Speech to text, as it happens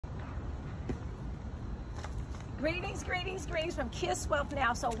Greetings, greetings, greetings from Kiss Wealth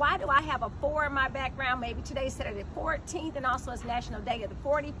Now. So why do I have a 4 in my background? Maybe today's Saturday the 14th, and also it's National Day of the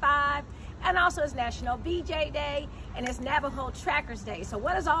 45, and also it's National VJ Day, and it's Navajo Trackers Day. So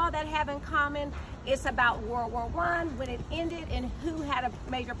what does all that have in common? It's about World War I, when it ended, and who had a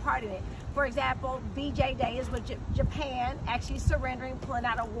major part in it. For example, VJ Day is with Japan actually surrendering, pulling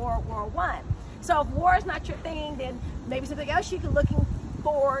out of World War I. So if war is not your thing, then maybe something else you can look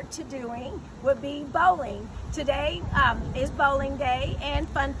forward to doing would be bowling. Today is bowling day, and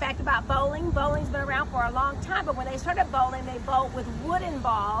fun fact about bowling, bowling's been around for a long time, but when they started bowling, they bowled with wooden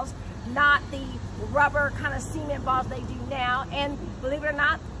balls, not the rubber kind of cement balls they do now. And believe it or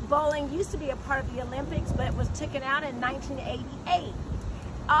not, bowling used to be a part of the Olympics, but it was taken out in 1988.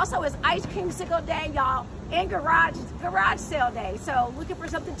 Also, it's ice creamsicle day, y'all, and garage sale day. So looking for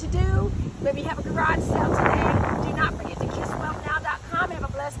something to do, maybe have a garage sale today. Do not forget